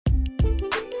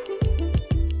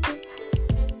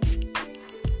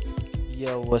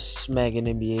Yo, what's smacking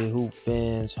NBA hoop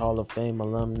fans, Hall of Fame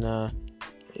alumni?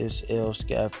 It's L.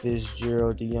 Scott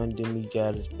Fitzgerald, the young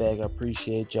demigod is back. I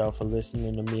appreciate y'all for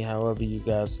listening to me. However, you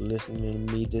guys are listening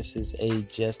to me, this is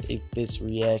just a Fitz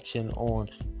reaction on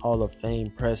Hall of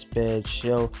Fame Press Badge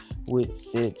Show with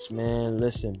Fitz, man.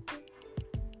 Listen,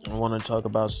 I want to talk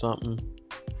about something,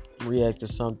 react to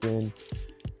something.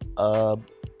 Let's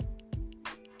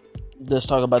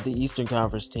talk about the Eastern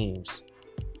Conference teams.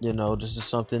 You know, this is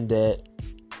something that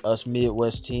us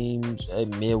Midwest teams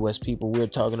and Midwest people, we're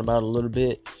talking about a little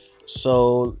bit.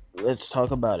 So let's talk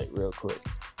about it real quick.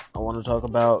 I want to talk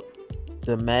about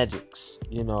the Magics.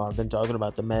 You know, I've been talking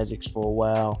about the Magics for a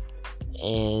while,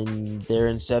 and they're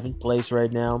in 7th place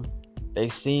right now. They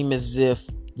seem as if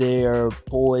they're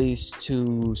poised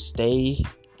to stay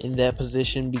in that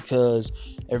position because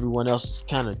everyone else is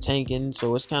kind of tanking.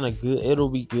 So it's kind of good. It'll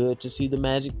be good to see the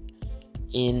Magic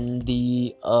in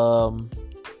the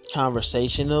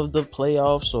conversation of the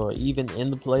playoffs, or even in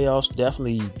the playoffs,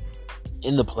 definitely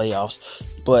in the playoffs.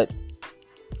 But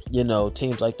you know,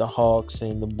 teams like the Hawks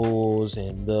and the Bulls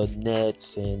and the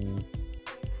Nets and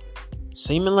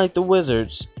seeming like the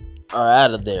Wizards are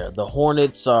out of there. The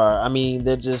Hornets are,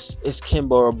 they're just, it's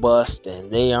Kemba or bust, and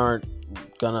they aren't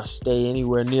gonna stay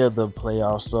anywhere near the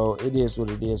playoffs. So it is what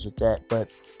it is with that.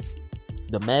 But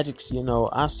the Magics, you know,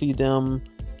 I see them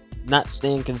not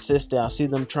staying consistent. I see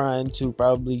them trying to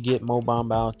probably get Mo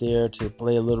Bamba out there to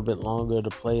play a little bit longer, to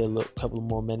play a couple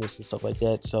more minutes and stuff like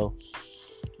that. So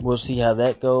we'll see how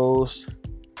that goes.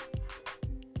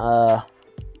 I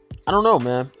don't know,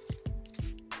 man.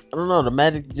 I don't know. The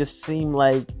Magic just seem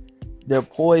like they're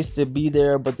poised to be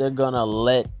there, but they're gonna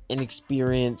let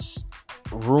inexperience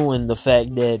ruin the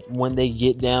fact that when they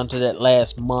get down to that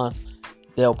last month,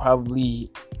 they'll probably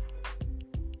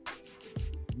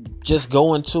just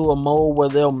go into a mode where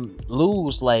they'll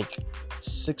lose like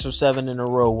 6 or 7 in a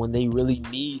row when they really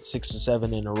need 6 or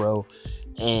 7 in a row,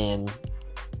 and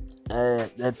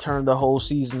that turned the whole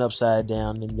season upside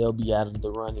down, and they'll be out of the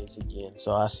runnings again.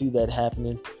 So I see that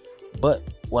happening. But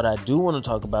what I do want to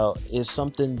talk about is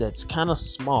something that's kind of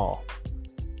small.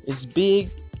 It's big,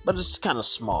 but it's kind of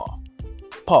small.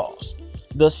 Pause.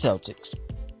 The Celtics.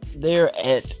 They're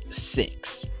at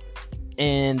 6,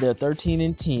 and they're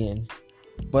 13-10.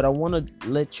 But I want to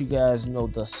let you guys know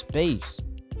the space.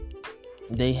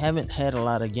 They haven't had a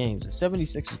lot of games. The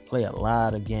 76ers play a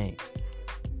lot of games.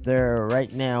 They're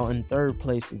right now in 3rd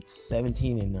place at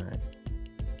 17-9.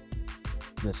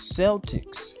 The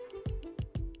Celtics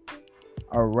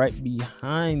are right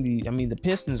behind the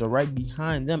Pistons are right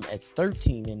behind them at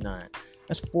 13-9.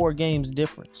 That's 4 games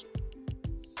difference.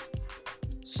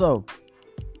 So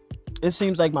it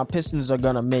seems like my Pistons are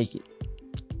gonna make it,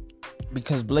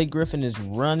 because Blake Griffin is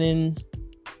running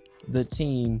the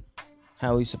team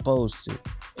how he's supposed to.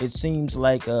 It seems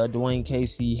like Dwayne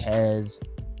Casey has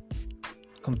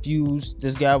confused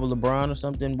this guy with LeBron or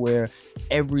something, where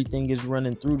everything is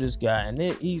running through this guy, and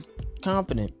he's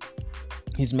confident.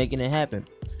 He's making it happen.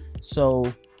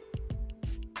 So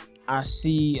I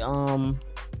see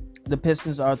the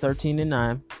Pistons are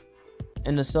 13-9,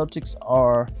 and the Celtics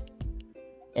are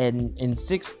in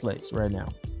 6th place right now.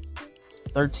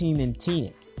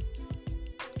 13-10.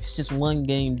 It's just 1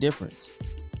 game difference.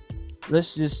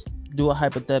 Let's just do a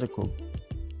hypothetical.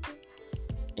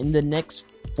 In the next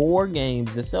 4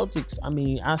 games, the Celtics,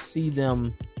 I see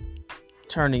them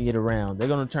turning it around. They're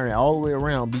going to turn it all the way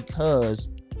around, because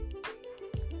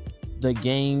the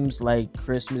games like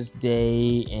Christmas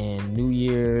Day and New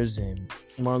Year's and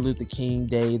Martin Luther King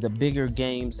Day, the bigger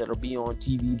games that'll be on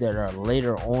TV that are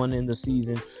later on in the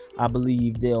season, I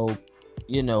believe they'll,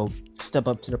 step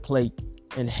up to the plate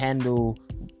and handle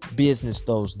business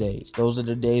those days. Those are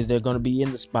the days they're going to be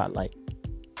in the spotlight.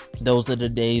 Those are the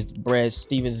days Brad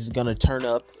Stevens is going to turn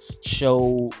up,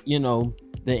 show, the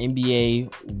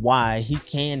NBA why he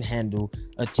can handle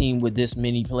a team with this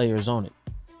many players on it.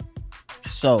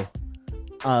 So,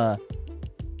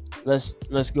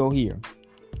 let's go here.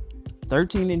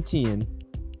 13-10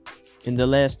 in the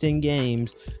last 10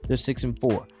 games. They're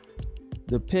 6-4.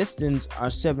 The Pistons are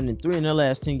 7-3 in their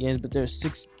last 10 games, but they're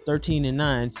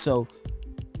 13-9. So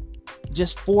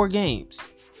just 4 games.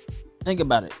 Think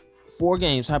about it. 4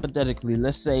 games, hypothetically.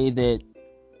 Let's say that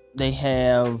they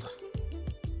have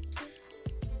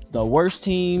the worst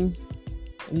team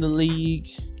in the league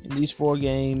in these 4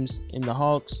 games in the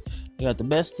Hawks. They got the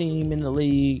best team in the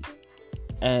league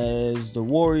as the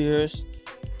Warriors.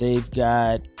 They've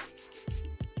got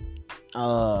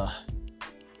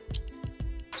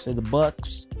the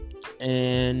Bucks,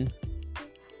 and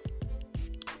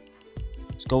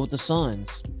let's go with the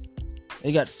Suns.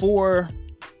 They got 4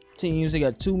 teams. They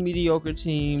got 2 mediocre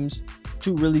teams,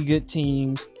 two really good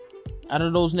teams. Out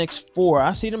of those next four,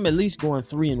 I see them at least going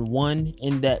 3-1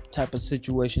 in that type of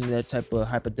situation, that type of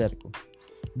hypothetical.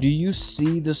 Do you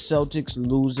see the Celtics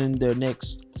losing their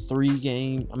next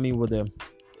their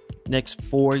next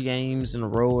 4 games in a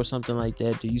row or something like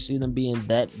that? Do you see them being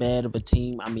that bad of a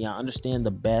team? I mean, I understand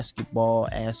the basketball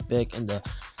aspect and the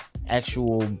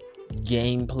actual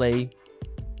gameplay,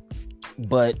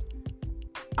 but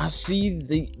I see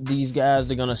these guys,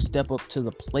 they're going to step up to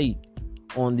the plate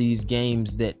on these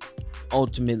games that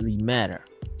ultimately matter.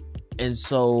 And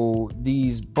so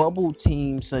these bubble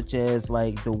teams such as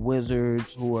like the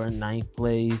Wizards, who are in 9th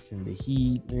place, and the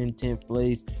Heat in 10th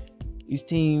place, these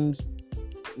teams,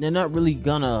 they're not really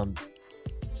gonna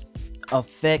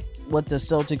affect what the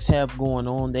Celtics have going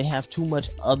on. They have too much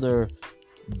other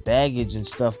baggage and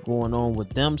stuff going on with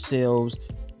themselves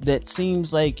that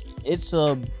seems like it's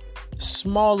a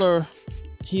smaller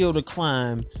hill to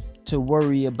climb to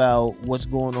worry about what's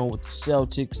going on with the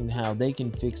Celtics and how they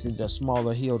can fix it. A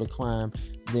smaller hill to climb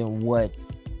than what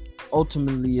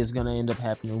ultimately is going to end up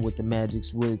happening with the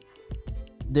Magics with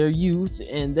their youth.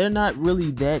 And they're not really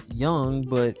that young,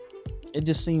 but it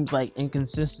just seems like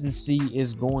inconsistency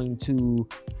is going to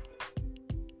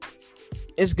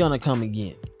come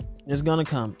again. It's going to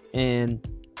come. And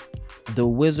the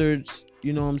Wizards,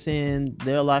 you know what I'm saying,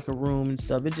 their locker room and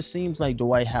stuff, it just seems like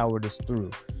Dwight Howard is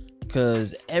through.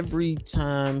 Because every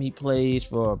time he plays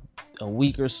for a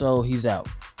week or so, he's out.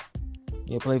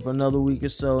 He'll play for another week or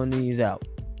so, and then he's out.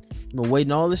 Been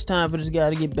waiting all this time for this guy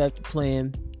to get back to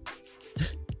playing,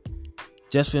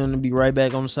 just for him to be right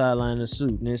back on the sideline in a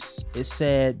suit. And it's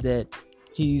sad that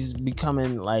he's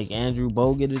becoming like Andrew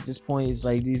Bogut at this point. It's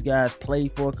like these guys play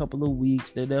for a couple of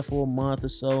weeks, they're there for a month or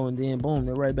so, and then boom,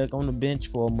 they're right back on the bench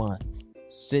for a month,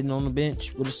 sitting on the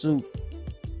bench with a suit,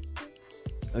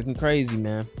 looking crazy,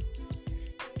 man.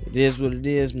 It is what it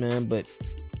is, man, but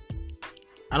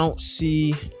I don't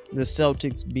see the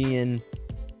Celtics being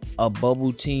a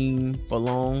bubble team for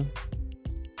long.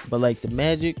 But like the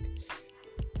Magic,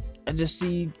 I just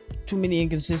see too many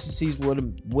inconsistencies where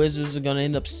the Wizards are going to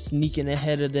end up sneaking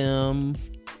ahead of them,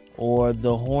 or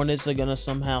the Hornets are going to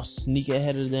somehow sneak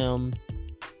ahead of them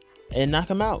and knock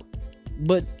them out.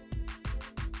 But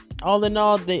all in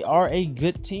all, they are a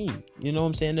good team. You know what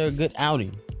I'm saying? They're a good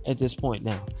outing at this point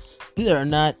now. They're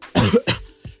not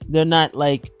they're not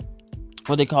like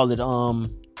what they call it,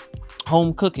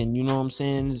 home cooking, you know what I'm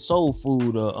saying, soul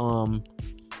food, or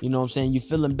you know what I'm saying, you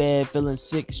feeling bad, feeling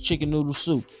sick, it's chicken noodle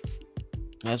soup.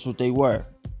 That's what they were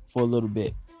for a little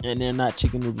bit, and they're not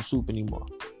chicken noodle soup anymore.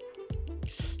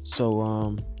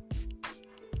 So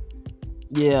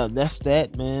yeah, that's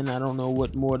that, man. I don't know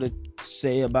what more to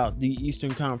say about the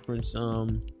Eastern Conference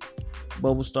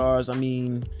bubble stars. I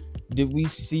mean, did we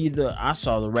see I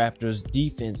saw the Raptors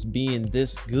defense being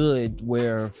this good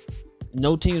where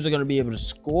no teams are going to be able to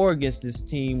score against this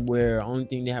team, where the only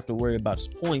thing they have to worry about is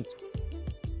points.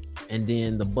 And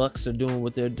then the Bucks are doing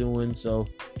what they're doing. So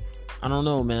I don't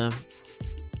know, man.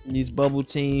 These bubble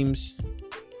teams,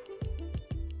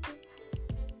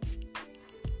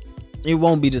 it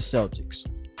won't be the Celtics.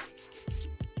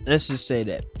 Let's just say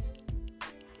that.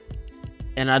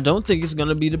 And I don't think it's going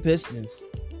to be the Pistons.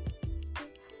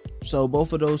 So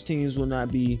both of those teams will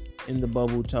not be in the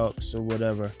bubble talks or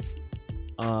whatever.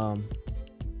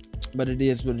 But it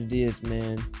is what it is,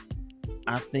 man.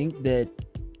 I think that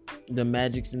the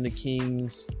Magics and the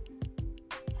Kings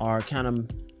are kind of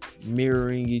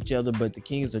mirroring each other, but the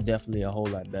Kings are definitely a whole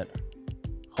lot better.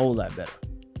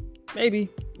 Maybe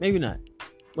not.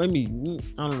 Maybe,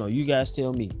 I don't know. You guys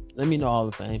tell me. Let me know, Hall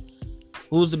of Fame.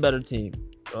 Who's the better team?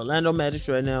 The Orlando Magic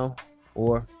right now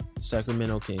or the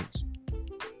Sacramento Kings?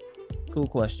 Cool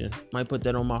question. Might put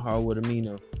that on my hardwood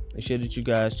amino. Make sure that you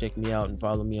guys check me out and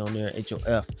follow me on there.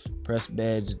 HOF Press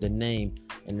Badge is the name,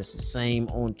 and it's the same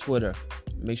on Twitter.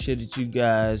 Make sure that you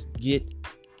guys get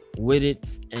with it,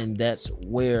 and that's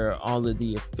where all of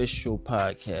the official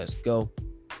podcasts go.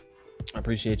 I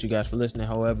appreciate you guys for listening.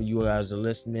 However you guys are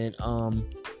listening,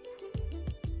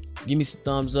 give me some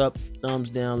thumbs up, thumbs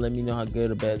down. Let me know how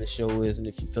good or bad the show is, and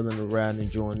if you're feeling around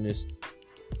enjoying this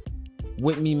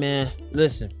with me, man.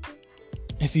 Listen,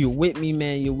 if you're with me,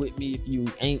 man, you're with me. If you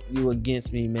ain't, you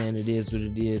against me, man. It is what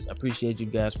it is. I appreciate you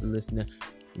guys for listening.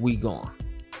 We gone.